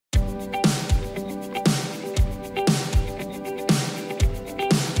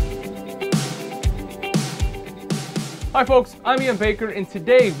Hi folks, I'm Ian Baker, and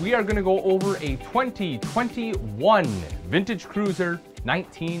today we are going to go over a 2021 Vintage Cruiser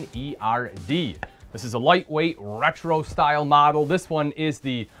 19 ERD. This is a lightweight retro style model. This one is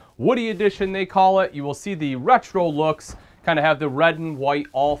the Woody Edition, they call it. You will see the retro looks kind of have the red and white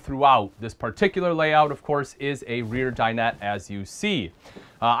all throughout. This particular layout, of course, is a rear dinette, as you see.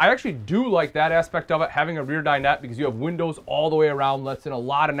 I actually do like that aspect of it, having a rear dinette, because you have windows all the way around, lets in a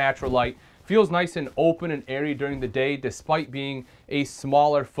lot of natural light. Feels nice and open and airy during the day, despite being a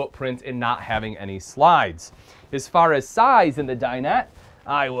smaller footprint and not having any slides. As far as size in the dinette,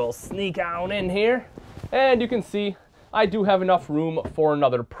 I will sneak on in here, and you can see I do have enough room for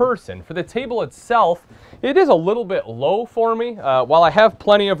another person. For the table itself, it is a little bit low for me. While I have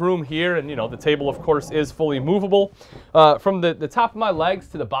plenty of room here, and the table of course is fully movable, from the top of my legs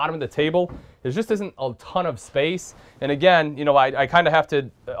to the bottom of the table, there just isn't a ton of space. And again, I kind of have to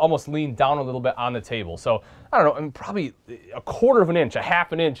almost lean down a little bit on the table. So I don't know, I mean, probably a quarter of an inch, a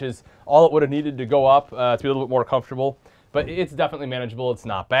half an inch is all it would have needed to go up to be a little bit more comfortable. But it's definitely manageable. It's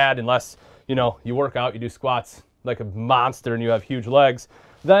not bad, unless you work out, you do squats like a monster and you have huge legs,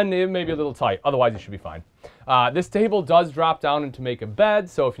 then it may be a little tight. Otherwise, you should be fine. This table does drop down into make a bed,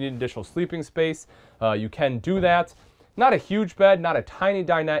 so if you need additional sleeping space, you can do that. Not a huge bed, not a tiny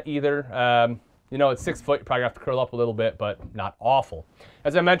dinette either. It's 6 foot, you probably have to curl up a little bit, but not awful.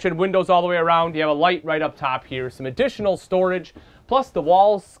 As I mentioned, windows all the way around. You have a light right up top here, some additional storage, plus the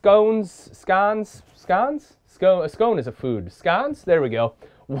wall scones. A scone is a food. Scones? There we go.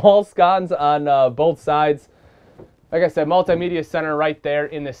 Wall scones on both sides. Like I said, multimedia center right there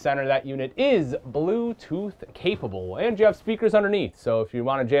in the center. That unit is Bluetooth capable, and you have speakers underneath. So if you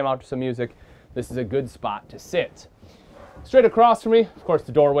want to jam out to some music, this is a good spot to sit. Straight across from me, of course,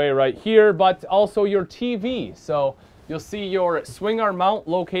 the doorway right here, but also your TV. So you'll see your swing arm mount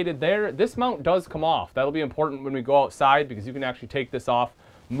located there. This mount does come off. That'll be important when we go outside, because you can actually take this off,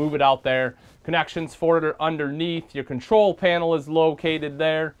 move it out there. Connections for it are underneath. Your control panel is located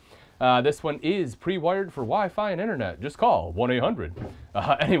there. This one is pre-wired for Wi-Fi and internet. Just call 1-800.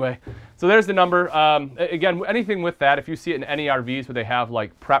 Anyway, so there's the number. Again, anything with that, if you see it in any RVs where they have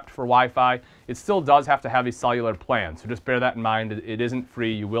like prepped for Wi-Fi, it still does have to have a cellular plan. So just bear that in mind. It isn't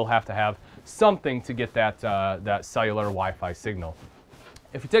free. You will have to have something to get that, that cellular Wi-Fi signal.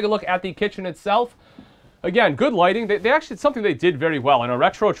 If you take a look at the kitchen itself, again, good lighting. They actually, it's something they did very well. In a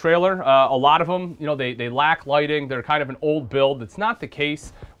retro trailer, a lot of them, they lack lighting. They're kind of an old build. It's not the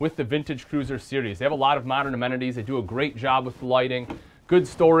case with the Vintage Cruiser series. They have a lot of modern amenities. They do a great job with the lighting. Good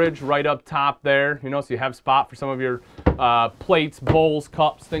storage right up top there, so you have spot for some of your plates, bowls,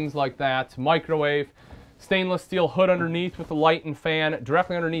 cups, things like that. Microwave. Stainless steel hood underneath with the light and fan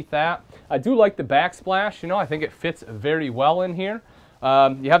directly underneath that. I do like the backsplash. I think it fits very well in here.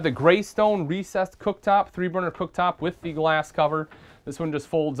 You have the Greystone recessed cooktop, 3-burner cooktop with the glass cover. This one just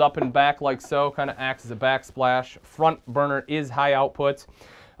folds up and back like so, kind of acts as a backsplash. Front burner is high output.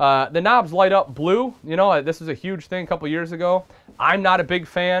 The knobs light up blue. This was a huge thing a couple years ago. I'm not a big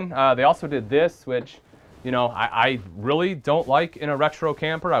fan. They also did this, which, I really don't like in a retro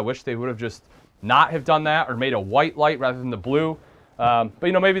camper. I wish they would have just not have done that or made a white light rather than the blue. But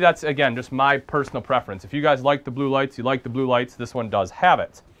maybe that's, again, just my personal preference. If you guys like the blue lights, you like the blue lights, this one does have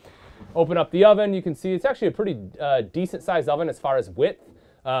it. Open up the oven, you can see it's actually a pretty decent sized oven as far as width.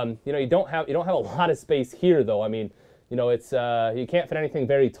 You don't have a lot of space here though. I mean, it's you can't fit anything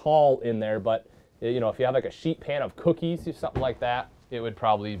very tall in there, but if you have like a sheet pan of cookies or something like that, it would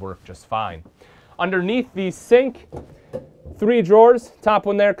probably work just fine. Underneath the sink, 3 drawers. Top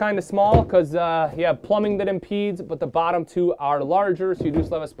one there kind of small because you have plumbing that impedes, but the bottom 2 are larger, so you do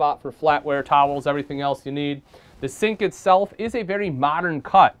still have a spot for flatware, towels, everything else you need. The sink itself is a very modern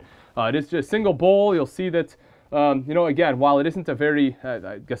cut. It is just a single bowl. You'll see that, again, while it isn't a very,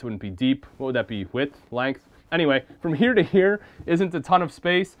 I guess it wouldn't be deep. What would that be? Width, length? Anyway, from here to here isn't a ton of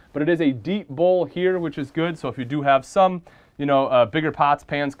space, but it is a deep bowl here, which is good. So if you do have some, bigger pots,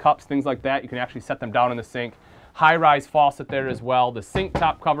 pans, cups, things like that, you can actually set them down in the sink. High-rise faucet there as well. The sink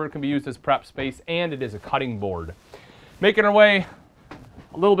top cover can be used as prep space, and it is a cutting board. Making our way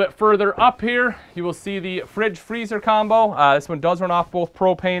a little bit further up here, you will see the fridge-freezer combo. This one does run off both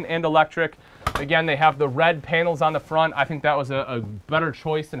propane and electric. Again, they have the red panels on the front. I think that was a better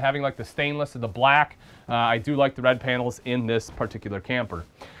choice than having like the stainless or the black. I do like the red panels in this particular camper.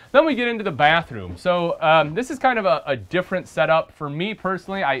 Then we get into the bathroom. So this is kind of a different setup. For me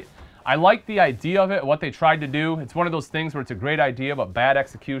personally, I like the idea of it, what they tried to do. It's one of those things where it's a great idea, but bad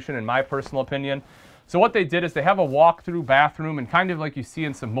execution in my personal opinion. So what they did is they have a walk-through bathroom, and kind of like you see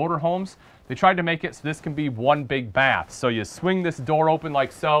in some motorhomes, they tried to make it so this can be one big bath. So you swing this door open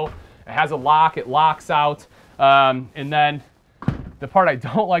like so. It has a lock, it locks out. And then the part I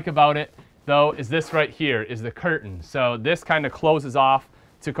don't like about it, though, is this right here, is the curtain. So this kind of closes off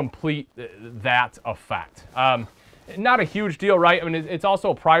to complete that effect. Not a huge deal, right? I mean, it's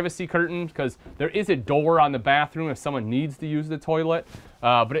also a privacy curtain because there is a door on the bathroom if someone needs to use the toilet.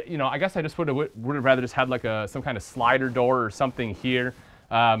 But it, you know, I guess I just would have rather just had like some kind of slider door or something here.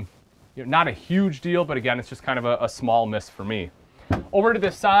 You know, not a huge deal, but again, it's just kind of a small miss for me. Over to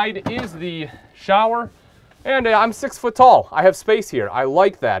this side is the shower, and I'm 6 foot tall. I have space here. I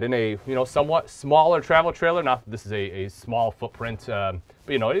like that in a, you know, somewhat smaller travel trailer. Not that this is a small footprint, but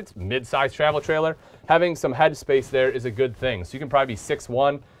you know, it's mid-sized travel trailer. Having some head space there is a good thing. So you can probably be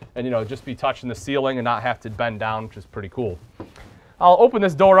 6'1" and, you know, just be touching the ceiling and not have to bend down, which is pretty cool. I'll open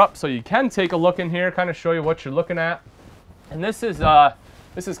this door up so you can take a look in here, kind of show you what you're looking at. And this is kind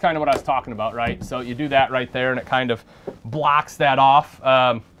of what I was talking about, right? So you do that right there, and it kind of blocks that off.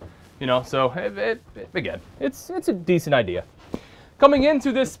 You know, so again, it's a decent idea. Coming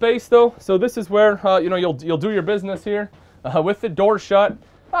into this space, though, so this is where you know, you'll do your business here with the door shut.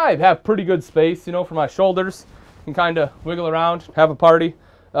 I have pretty good space, you know, for my shoulders. You can kind of wiggle around, have a party.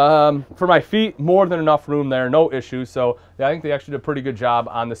 For my feet, more than enough room there, no issues. So yeah, I think they actually did a pretty good job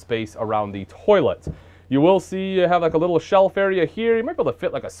on the space around the toilet. You will see you have like a little shelf area here. You might be able to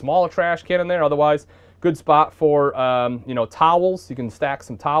fit like a small trash can in there. Otherwise, good spot for you know, towels. You can stack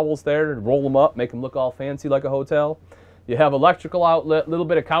some towels there and roll them up, make them look all fancy like a hotel. You have electrical outlet, a little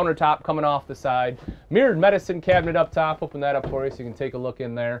bit of countertop coming off the side. Mirrored medicine cabinet up top. Open that up for you so you can take a look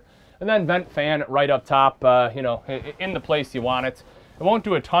in there. And then vent fan right up top, you know, in the place you want it. It won't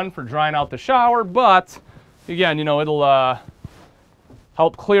do a ton for drying out the shower, but again, you know, it'll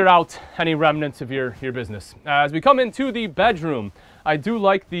help clear out any remnants of your business. As we come into the bedroom, I do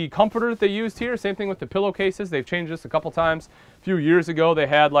like the comforter that they used here. Same thing with the pillowcases. They've changed this a couple times. A few years ago, they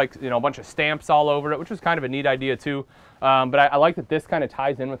had like, you know, a bunch of stamps all over it, which was kind of a neat idea too. But I like that this kind of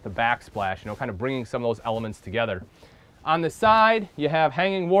ties in with the backsplash, you know, kind of bringing some of those elements together. On the side, you have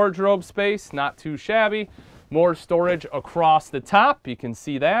hanging wardrobe space, not too shabby. More storage across the top, you can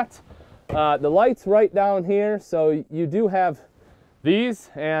see that. The light's right down here, so you do have these,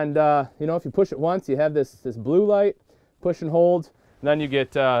 and you know, if you push it once, you have this blue light, push and hold, and then you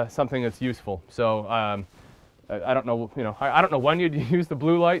get something that's useful. So I don't know, you know, I don't know when you'd use the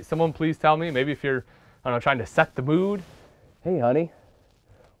blue light. Someone please tell me. Maybe if you're, I don't know, trying to set the mood. Hey, honey,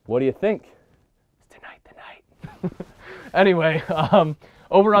 what do you think? Is tonight the night? Anyway,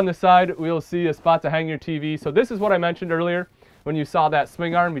 over on the side, we'll see a spot to hang your TV. So this is what I mentioned earlier. When you saw that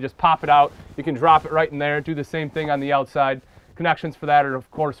swing arm, you just pop it out. You can drop it right in there. Do the same thing on the outside. Connections for that are, of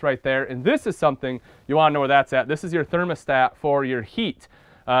course, right there. And this is something you want to know where that's at. This is your thermostat for your heat.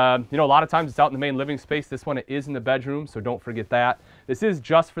 You know, a lot of times it's out in the main living space. This one is in the bedroom, so don't forget that. This is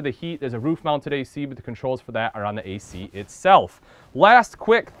just for the heat. There's a roof-mounted AC, but the controls for that are on the AC itself. Last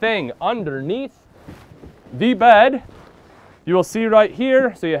quick thing, underneath the bed, you will see right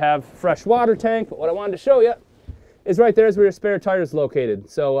here, so you have fresh water tank, but what I wanted to show you is right there is where your spare tire is located.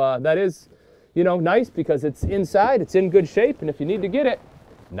 So that is, you know, nice because it's inside, it's in good shape, and if you need to get it,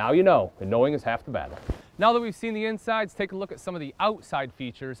 now you know, and knowing is half the battle. Now that we've seen the insides, take a look at some of the outside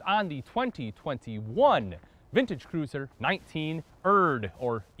features on the 2021 Vintage Cruiser 19 ERD,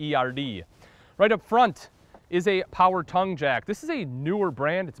 or ERD. Right up front is a power tongue jack. This is a newer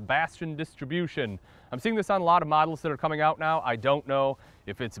brand, it's Bastion Distribution. I'm seeing this on a lot of models that are coming out now. I don't know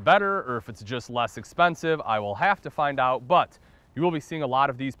if it's better or if it's just less expensive. I will have to find out, but you will be seeing a lot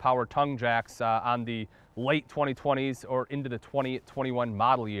of these power tongue jacks on the late 2020s or into the 2021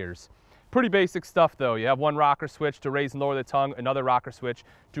 model years. Pretty basic stuff though. You have one rocker switch to raise and lower the tongue, another rocker switch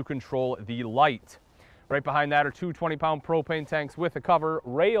to control the light. Right behind that are two 20-pound propane tanks with a cover,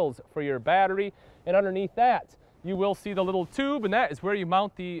 rails for your battery, and underneath that you will see the little tube, and that is where you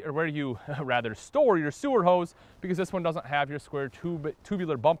mount where you rather store your sewer hose, because this one doesn't have your square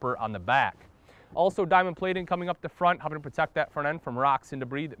tubular bumper on the back. Also diamond plating coming up the front, helping to protect that front end from rocks and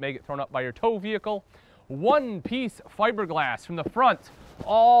debris that may get thrown up by your tow vehicle. One-piece fiberglass from the front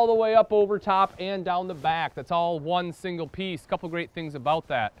all the way up over top and down the back. That's all one single piece. Couple great things about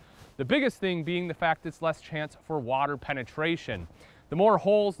that. The biggest thing being the fact it's less chance for water penetration. The more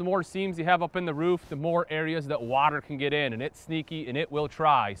holes, the more seams you have up in the roof, the more areas that water can get in, and it's sneaky and it will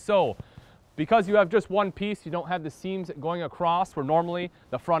try. So because you have just one piece, you don't have the seams going across where normally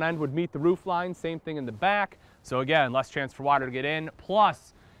the front end would meet the roof line. Same thing in the back. So again, less chance for water to get in.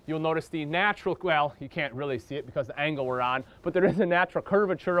 Plus, you'll notice the natural, well, you can't really see it because the angle we're on, but there is a natural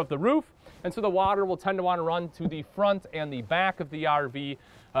curvature of the roof, and so the water will tend to want to run to the front and the back of the RV.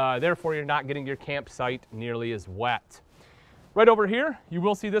 Therefore, you're not getting your campsite nearly as wet. Right over here, you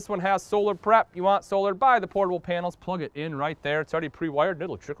will see this one has solar prep. You want solar, buy the portable panels, plug it in right there. It's already pre-wired and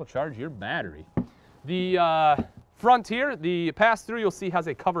it'll trickle charge your battery. The front here, the pass-through, you'll see has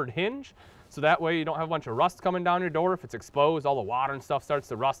a covered hinge. So that way you don't have a bunch of rust coming down your door. If it's exposed, all the water and stuff starts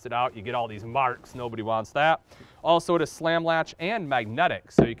to rust it out. You get all these marks. Nobody wants that. Also, it is slam latch and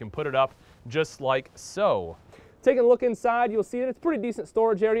magnetic, so you can put it up just like so. Taking a look inside, you'll see that it's a pretty decent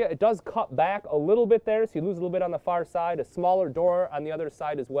storage area. It does cut back a little bit there, so you lose a little bit on the far side, a smaller door on the other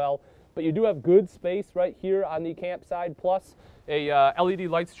side as well. But you do have good space right here on the camp side, plus a LED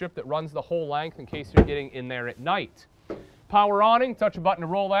light strip that runs the whole length in case you're getting in there at night. Power awning, touch a button to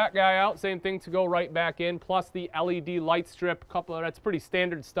roll that guy out. Same thing to go right back in, plus the LED light strip. That's pretty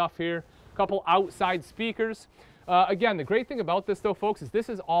standard stuff here. A couple outside speakers. Again, the great thing about this though, folks, is this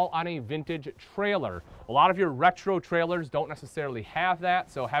is all on a vintage trailer. A lot of your retro trailers don't necessarily have that,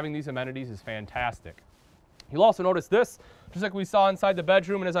 so having these amenities is fantastic. You'll also notice this, just like we saw inside the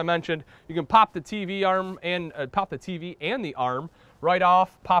bedroom, and as I mentioned, you can pop the TV arm and pop the TV and the arm right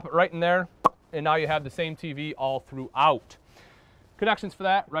off, pop it right in there, and now you have the same TV all throughout. Connections for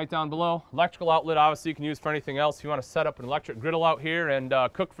that right down below. Electrical outlet, obviously, you can use for anything else. If you want to set up an electric griddle out here and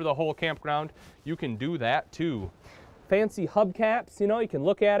cook for the whole campground, you can do that too. Fancy hubcaps, you know, you can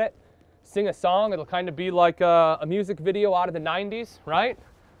look at it, sing a song. It'll kind of be like a music video out of the 90s, right?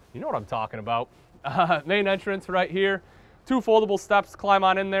 You know what I'm talking about. Main entrance right here. 2 foldable steps, climb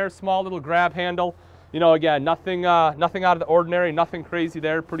on in there, small little grab handle. You know, again, nothing out of the ordinary, nothing crazy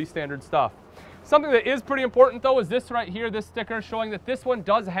there, pretty standard stuff. Something that is pretty important though is this right here, this sticker showing that this one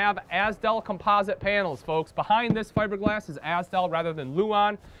does have Azdel composite panels, folks. Behind this fiberglass is Azdel rather than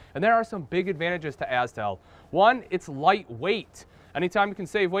Luan, and there are some big advantages to Azdel. One, it's lightweight. Anytime you can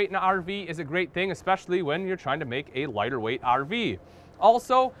save weight in an RV is a great thing, especially when you're trying to make a lighter weight RV.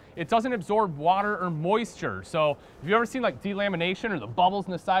 Also, it doesn't absorb water or moisture. So if you've ever seen like delamination or the bubbles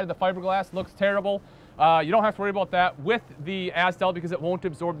in the side of the fiberglass looks terrible, you don't have to worry about that with the Azdel because it won't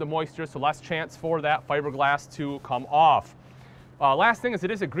absorb the moisture, so less chance for that fiberglass to come off. Last thing is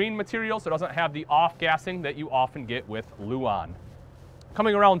it is a green material, so it doesn't have the off-gassing that you often get with Luan.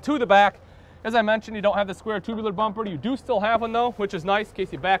 Coming around to the back, as I mentioned, you don't have the square tubular bumper. You do still have one though, which is nice in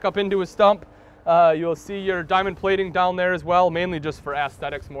case you back up into a stump. You'll see your diamond plating down there as well, mainly just for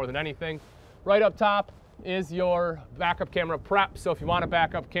aesthetics more than anything. Right up top is your backup camera prep, so if you want a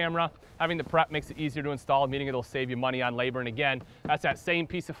backup camera, having the prep makes it easier to install, meaning it'll save you money on labor. And again, that's that same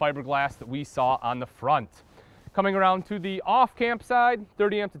piece of fiberglass that we saw on the front. Coming around to the off-camp side,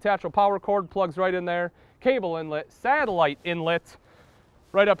 30 amp detachable power cord plugs right in there, cable inlet, satellite inlet.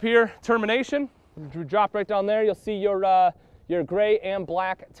 Right up here, termination. You drop right down there, you'll see your gray and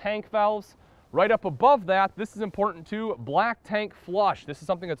black tank valves. Right up above that, this is important too, black tank flush. This is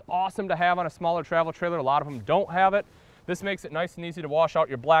something that's awesome to have on a smaller travel trailer. A lot of them don't have it. This makes it nice and easy to wash out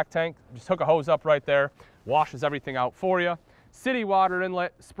your black tank. Just hook a hose up right there, washes everything out for you. City water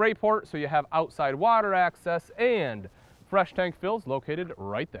inlet, spray port, so you have outside water access, and fresh tank fills located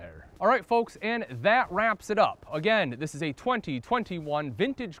right there. All right, folks, and that wraps it up. Again, this is a 2021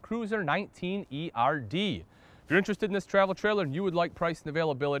 Vintage Cruiser 19 ERD. If you're interested in this travel trailer and you would like price and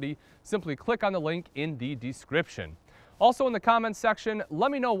availability, simply click on the link in the description. Also in the comments section,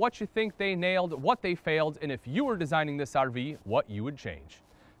 let me know what you think they nailed, what they failed, and if you were designing this RV, what you would change.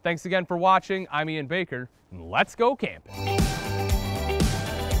 Thanks again for watching. I'm Ian Baker, and let's go camping.